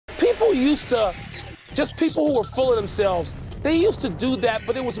people used to, just people who were full of themselves, they used to do that,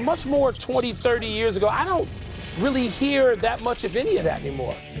 but it was much more 20, 30 years ago. I don't really hear that much of any of that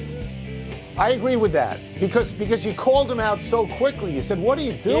anymore. I agree with that because you called him out so quickly. You said, "What are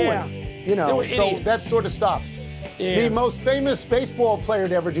you doing?" Yeah. You know, so idiots. that sort of stuff. Yeah. The most famous baseball player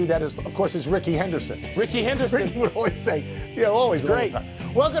to ever do that is, of course, Ricky Henderson. Ricky Henderson. Ricky would always say, "Yeah, always great."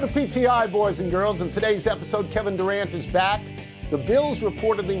 Welcome to PTI, boys and girls. In today's episode, Kevin Durant is back. The Bills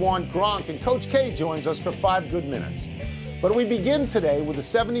reportedly want Gronk, and Coach K joins us for 5 good minutes. But we begin today with the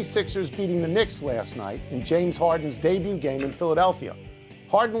 76ers beating the Knicks last night in James Harden's debut game in Philadelphia.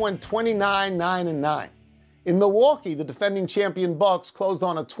 Harden went 29-9-9. In Milwaukee, the defending champion Bucks closed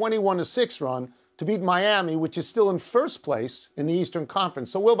on a 21-6 run to beat Miami, which is still in first place in the Eastern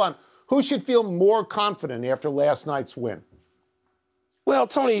Conference. So, Wilbon, who should feel more confident after last night's win? Well,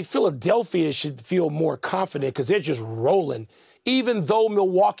 Tony, Philadelphia should feel more confident because they're just rolling, even though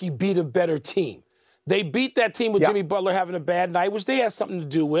Milwaukee beat a better team. They beat that team with Jimmy Butler having a bad night, which they had something to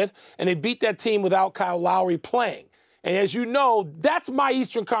do with, and they beat that team without Kyle Lowry playing. And as you know, that's my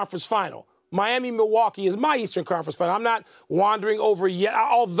Eastern Conference final. Miami-Milwaukee is my Eastern Conference final. I'm not wandering over yet,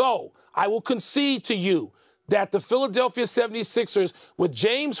 although I will concede to you that the Philadelphia 76ers, with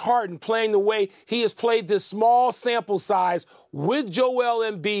James Harden playing the way he has played this small sample size with Joel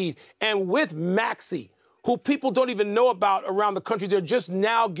Embiid and with Maxey, who people don't even know about around the country. They're just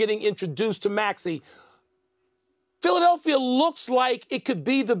now getting introduced to Maxey. Philadelphia looks like it could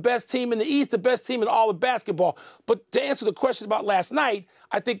be the best team in the East, the best team in all of basketball. But to answer the question about last night,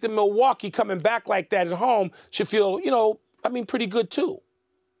 I think that Milwaukee coming back like that at home should feel, pretty good too.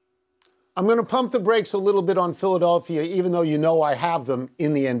 I'm going to pump the brakes a little bit on Philadelphia, even though you know I have them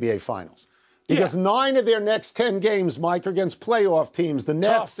in the NBA Finals. Because 9 of their next 10 games, Mike, are against playoff teams. The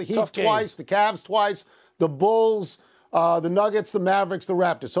Nets, the Heat twice, the Cavs twice, the Bulls, the Nuggets, the Mavericks, the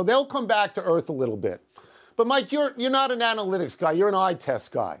Raptors. So they'll come back to earth a little bit. But, Mike, you're not an analytics guy. You're an eye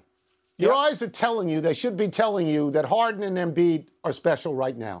test guy. Your eyes are telling you, they should be telling you, that Harden and Embiid are special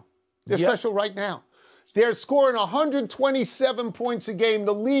right now. They're special right now. They're scoring 127 points a game.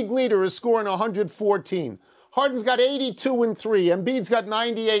 The league leader is scoring 114. Harden's got 82 and 3. Embiid's got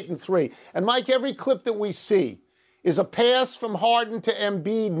 98 and 3. And, Mike, every clip that we see is a pass from Harden to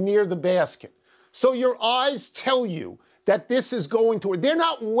Embiid near the basket. So your eyes tell you that this is going to work. They're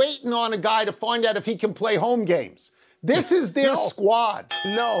not waiting on a guy to find out if he can play home games. This is their squad.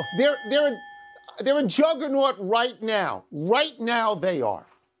 No. They're a juggernaut right now. Right now they are.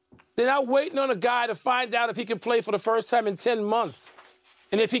 They're not waiting on a guy to find out if he can play for the first time in 10 months.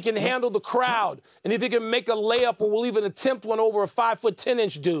 And if he can handle the crowd. And if he can make a layup or will even attempt one over a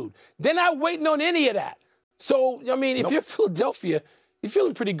 5'10" dude. They're not waiting on any of that. So, if you're Philadelphia, you're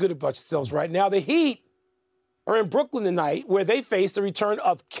feeling pretty good about yourselves right now. The Heat are in Brooklyn tonight, where they face the return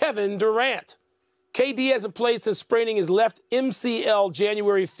of Kevin Durant. KD hasn't played since spraining his left MCL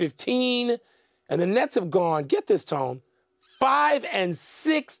January 15, and the Nets have gone, get this, Tone,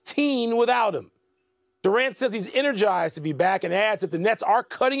 5-16 without him. Durant says he's energized to be back and adds that the Nets are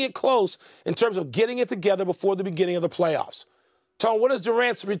cutting it close in terms of getting it together before the beginning of the playoffs. Tone, what does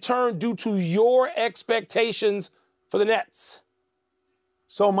Durant's return do to your expectations for the Nets?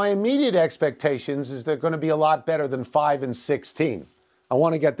 So my immediate expectations is they're going to be a lot better than 5-16. I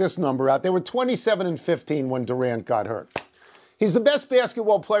want to get this number out. They were 27-15 when Durant got hurt. He's the best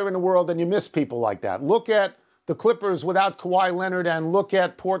basketball player in the world, and you miss people like that. Look at the Clippers without Kawhi Leonard, and look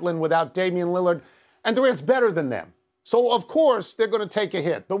at Portland without Damian Lillard, and Durant's better than them. So, of course, they're going to take a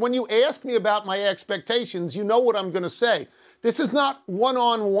hit. But when you ask me about my expectations, you know what I'm going to say. This is not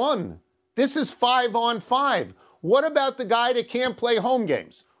 1-on-1. This is 5-on-5. What about the guy that can't play home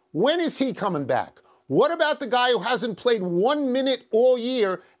games? When is he coming back? What about the guy who hasn't played 1 minute all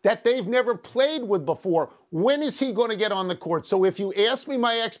year that they've never played with before? When is he going to get on the court? So if you ask me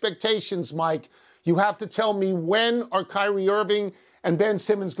my expectations, Mike, you have to tell me when are Kyrie Irving and Ben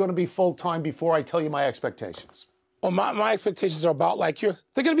Simmons going to be full-time before I tell you my expectations. Well, my expectations are about like yours.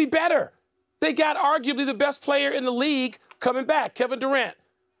 They're going to be better. They got arguably the best player in the league coming back, Kevin Durant.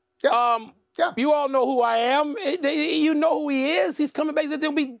 You all know who I am. You know who he is. He's coming back.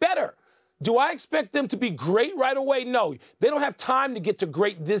 They'll be better. Do I expect them to be great right away? No. They don't have time to get to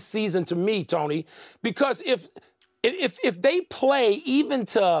great this season to me, Tony, because if they play even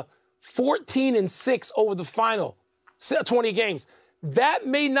to 14-6 over the final 20 games, that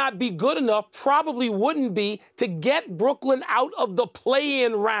may not be good enough, probably wouldn't be, to get Brooklyn out of the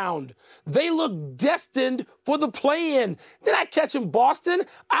play-in round. They look destined for the play-in. Did I catch in Boston?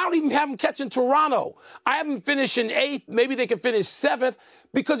 I don't even have them catching Toronto. I have them finishing 8th. Maybe they can finish 7th,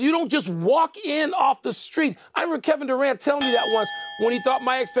 because you don't just walk in off the street. I remember Kevin Durant telling me that once when he thought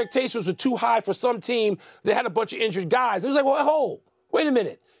my expectations were too high for some team that had a bunch of injured guys. He was like, well, wait a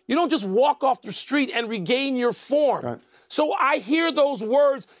minute. You don't just walk off the street and regain your form. Right. So I hear those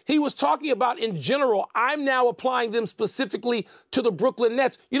words he was talking about in general. I'm now applying them specifically to the Brooklyn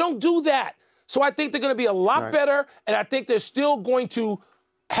Nets. You don't do that. So I think they're going to be a lot better, and I think they're still going to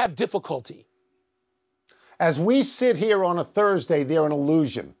have difficulty. As we sit here on a Thursday, they're an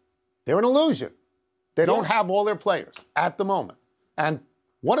illusion. They're an illusion. They don't have all their players at the moment. And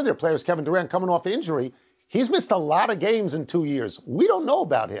one of their players, Kevin Durant, coming off injury, he's missed a lot of games in 2 years. We don't know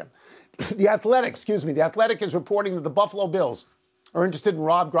about him. The Athletic is reporting that the Buffalo Bills are interested in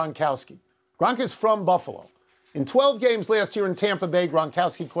Rob Gronkowski. Gronk is from Buffalo. In 12 games last year in Tampa Bay,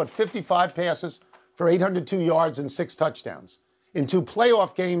 Gronkowski caught 55 passes for 802 yards and 6 touchdowns. In 2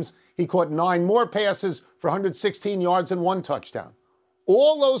 playoff games, he caught 9 more passes for 116 yards and 1 touchdown.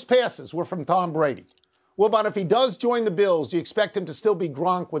 All those passes were from Tom Brady. Wilbon, if he does join the Bills, do you expect him to still be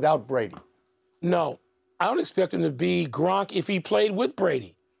Gronk without Brady? No, I don't expect him to be Gronk if he played with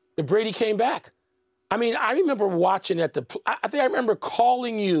Brady. If Brady came back. I mean, I remember watching I think I remember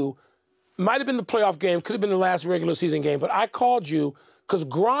calling you, might have been the playoff game, could have been the last regular season game, but I called you because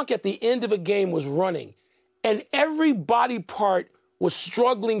Gronk at the end of a game was running, and every body part was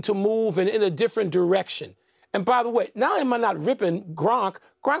struggling to move and in a different direction. And by the way, now am I not ripping Gronk?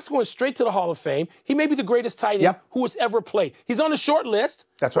 Gronk's going straight to the Hall of Fame. He may be the greatest tight end who has ever played. He's on the short list.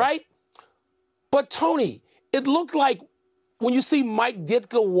 That's right. But, Tony, it looked like when you see Mike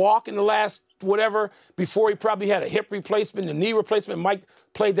Ditka walk in the last whatever, before he probably had a hip replacement, a knee replacement, Mike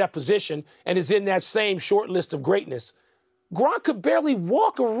played that position and is in that same short list of greatness. Gronk could barely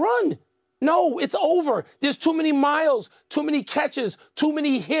walk or run. No, it's over. There's too many miles, too many catches, too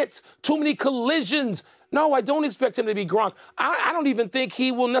many hits, too many collisions. No, I don't expect him to be Gronk. I don't even think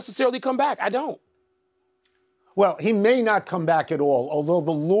he will necessarily come back. I don't. Well, he may not come back at all, although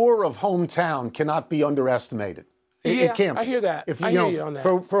the lure of hometown cannot be underestimated. It can't be. I hear that. I hear you on that.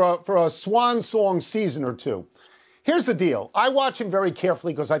 For a swan song season or two. Here's the deal. I watch him very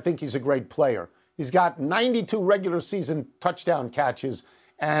carefully because I think he's a great player. He's got 92 regular season touchdown catches,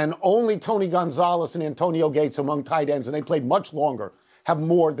 and only Tony Gonzalez and Antonio Gates among tight ends, and they played much longer, have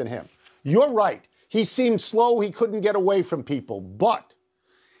more than him. You're right. He seemed slow. He couldn't get away from people. But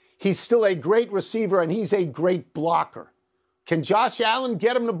he's still a great receiver, and he's a great blocker. Can Josh Allen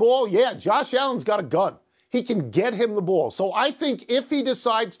get him the ball? Yeah, Josh Allen's got a gun. He can get him the ball. So I think if he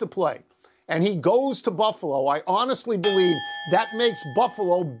decides to play and he goes to Buffalo, I honestly believe that makes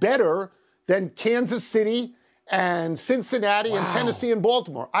Buffalo better than Kansas City and Cincinnati and Tennessee and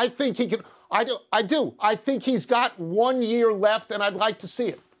Baltimore. I think he can. I do. I think he's got 1 year left, and I'd like to see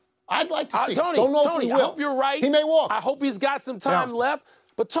it. I'd like to see Tony, it. Don't know Tony, if he will. I hope you're right. He may walk. I hope he's got some time left.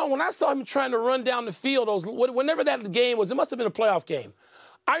 But, Tony, when I saw him trying to run down the field, whenever that game was, it must have been a playoff game.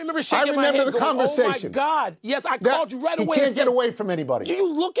 I remember shaking my head the going, conversation. Oh, my God. Yes, I called you right away. He can't get away from anybody. Do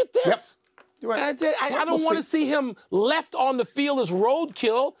you look at this? Yep. Right. I don't want to see him left on the field as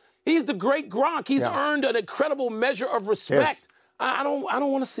roadkill. He's the great Gronk. He's earned an incredible measure of respect. Yes. I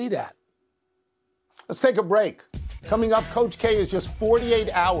don't want to see that. Let's take a break. Coming up, Coach K is just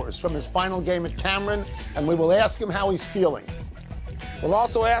 48 hours from his final game at Cameron, and we will ask him how he's feeling. We'll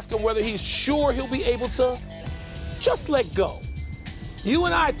also ask him whether he's sure he'll be able to just let go. You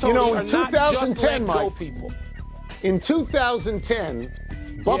and I, Tony, are not just let go people. In 2010,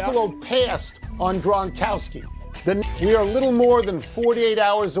 Buffalo passed on Gronkowski. We are a little more than 48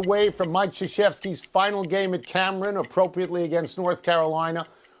 hours away from Mike Krzyzewski's final game at Cameron, appropriately against North Carolina.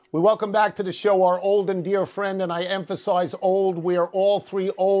 We welcome back to the show our old and dear friend, and I emphasize old. We are all three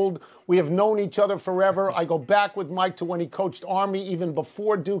old. We have known each other forever. I go back with Mike to when he coached Army, even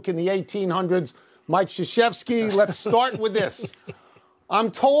before Duke in the 1800s. Mike Krzyzewski, let's start with this. I'm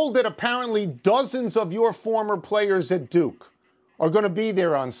told that apparently dozens of your former players at Duke are going to be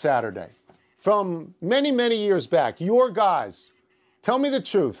there on Saturday. From many, many years back, your guys. Tell me the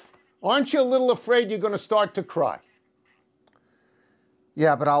truth. Aren't you a little afraid you're going to start to cry?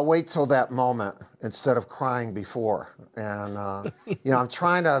 Yeah, but I'll wait till that moment instead of crying before. And, I'm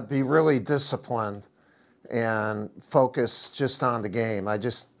trying to be really disciplined and focus just on the game. I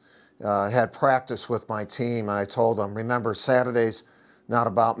just had practice with my team, and I told them, remember, Saturday's not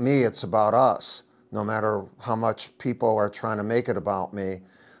about me, it's about us, no matter how much people are trying to make it about me.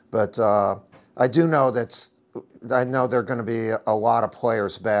 But I do know that I know there are going to be a lot of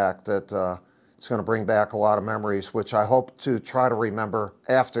players back that it's going to bring back a lot of memories, which I hope to try to remember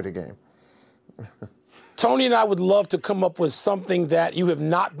after the game. Tony and I would love to come up with something that you have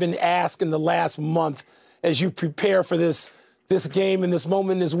not been asked in the last month as you prepare for this game and this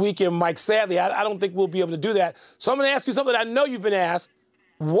moment this weekend, Mike. Sadly, I don't think we'll be able to do that. So I'm going to ask you something I know you've been asked.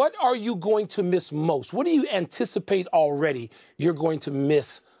 What are you going to miss most? What do you anticipate already you're going to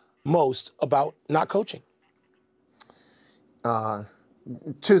miss most about not coaching?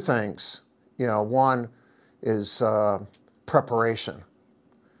 Two things. One is preparation.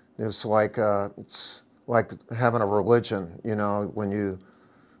 It's like having a religion. When you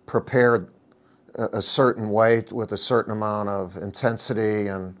prepare a certain way with a certain amount of intensity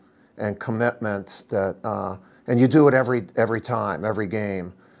and commitment and you do it every time, every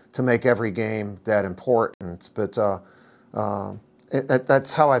game, to make every game that important. But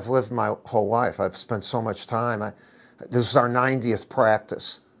that's how I've lived my whole life. I've spent so much time. This is our 90th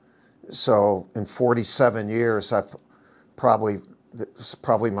practice. So in 47 years, it's probably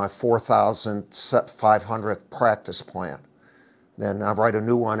my 4,500th practice plan. Then I write a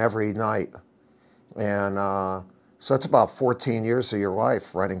new one every night. And so it's about 14 years of your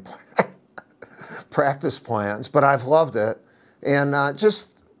life writing practice plans. But I've loved it. And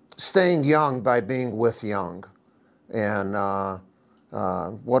just staying young by being with young. And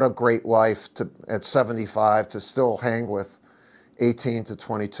what a great life at 75 to still hang with 18 to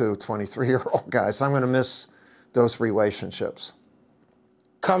 22, 23-year-old guys. I'm going to miss those relationships.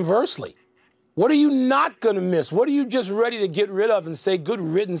 Conversely, what are you not going to miss? What are you just ready to get rid of and say good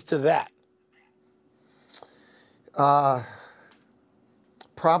riddance to that?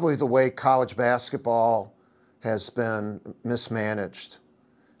 Probably the way college basketball has been mismanaged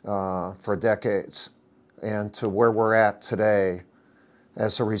for decades, and to where we're at today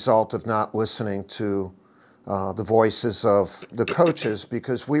as a result of not listening to the voices of the coaches,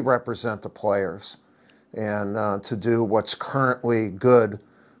 because we represent the players, and to do what's currently good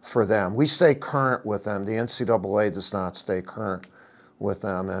for them. We stay current with them. The NCAA does not stay current with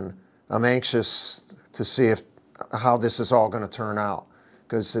them, and I'm anxious to see how this is all going to turn out,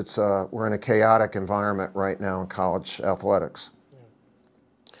 because we're in a chaotic environment right now in college athletics.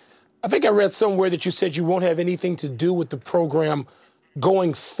 I think I read somewhere that you said you won't have anything to do with the program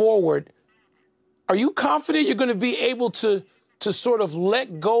going forward. Are you confident you're going to be able to sort of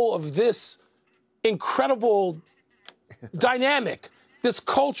let go of this incredible dynamic, this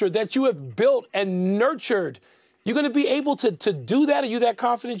culture that you have built and nurtured? You're going to be able to do that? Are you that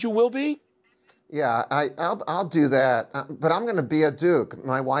confident you will be? Yeah, I'll do that, but I'm going to be a Duke.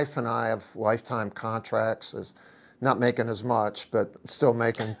 My wife and I have lifetime contracts, not making as much, but still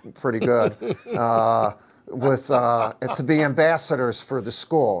making pretty good, to be ambassadors for the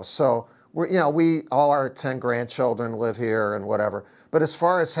school. So we all our 10 grandchildren live here and whatever. But as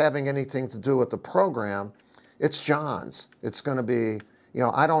far as having anything to do with the program, it's John's. It's going to be,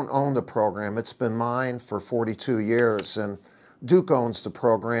 I don't own the program. It's been mine for 42 years, and Duke owns the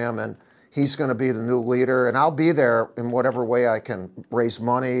program, and he's going to be the new leader, and I'll be there in whatever way I can raise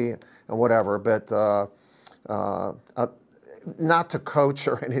money and whatever, but not to coach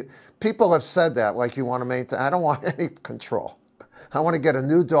or anything. People have said that, like, you want to maintain. I don't want any control. I want to get a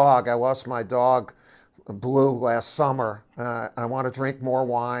new dog. I lost my dog, Blue, last summer. I want to drink more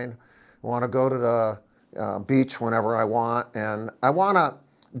wine. I want to go to the beach whenever I want, and I want to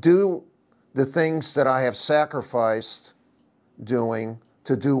do the things that I have sacrificed doing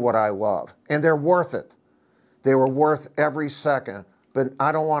to do what I love. And they're worth it. They were worth every second. But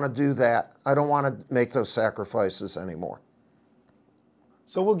I don't want to do that. I don't want to make those sacrifices anymore.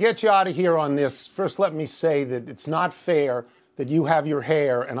 So we'll get you out of here on this. First, let me say that it's not fair that you have your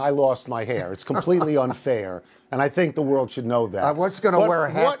hair and I lost my hair. It's completely unfair. And I think the world should know that. I was going to wear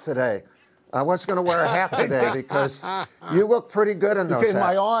a hat today. I was going to wear a hat today because you look pretty good in those hats. In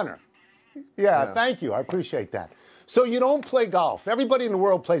my honor. Yeah, thank you. I appreciate that. So you don't play golf. Everybody in the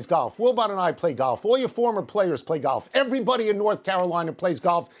world plays golf. Wilbon and I play golf. All your former players play golf. Everybody in North Carolina plays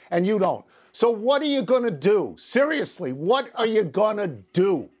golf, and you don't. So what are you going to do? Seriously, what are you going to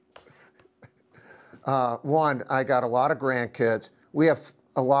do? One, I got a lot of grandkids. We have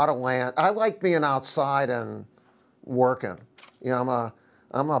a lot of land. I like being outside and working. I'm a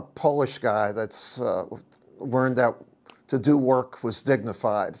Polish guy that's learned that to do work was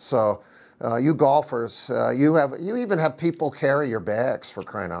dignified. So you golfers, you even have people carry your bags, for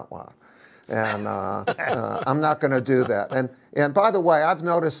crying out loud. And I'm not going to do that. And by the way, I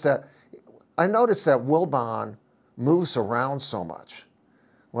noticed that Wilbon moves around so much.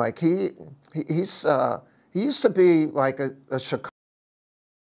 Like he used to be like a Chicago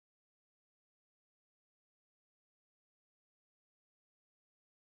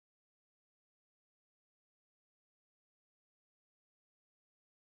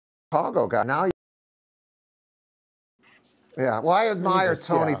Chicago guy. Now, yeah. Well, I admire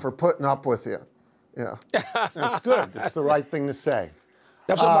Tony for putting up with you. Yeah, that's good. That's the right thing to say.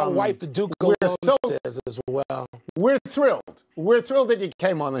 That's what my wife, the Duke, says as well. We're thrilled. We're thrilled that you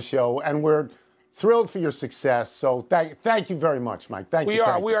came on the show, and we're thrilled for your success. So thank you very much, Mike. Thank you.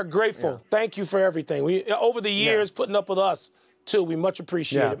 We are grateful. Yeah. Thank you for everything. Over the years, putting up with us, too. We much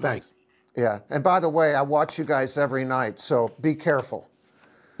appreciate it, Mike. Yeah, and by the way, I watch you guys every night, so be careful.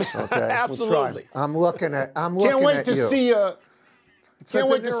 Okay. Absolutely. I'm looking at you. Can't wait to see you. Can't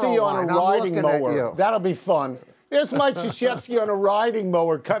wait to see you on a riding mower. That'll be fun. There's Mike Krzyzewski on a riding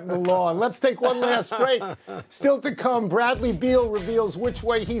mower cutting the lawn. Let's take one last break. Still to come, Bradley Beal reveals which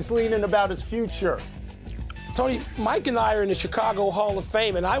way he's leaning about his future. Tony, Mike and I are in the Chicago Hall of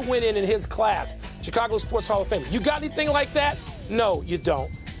Fame, and I went in his class, Chicago Sports Hall of Fame. You got anything like that? No, you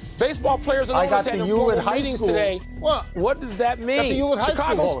don't. Baseball players and owners had informal meetings today. What does that mean?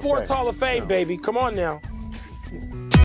 Chicago Sports Hall of Fame, baby. Come on now.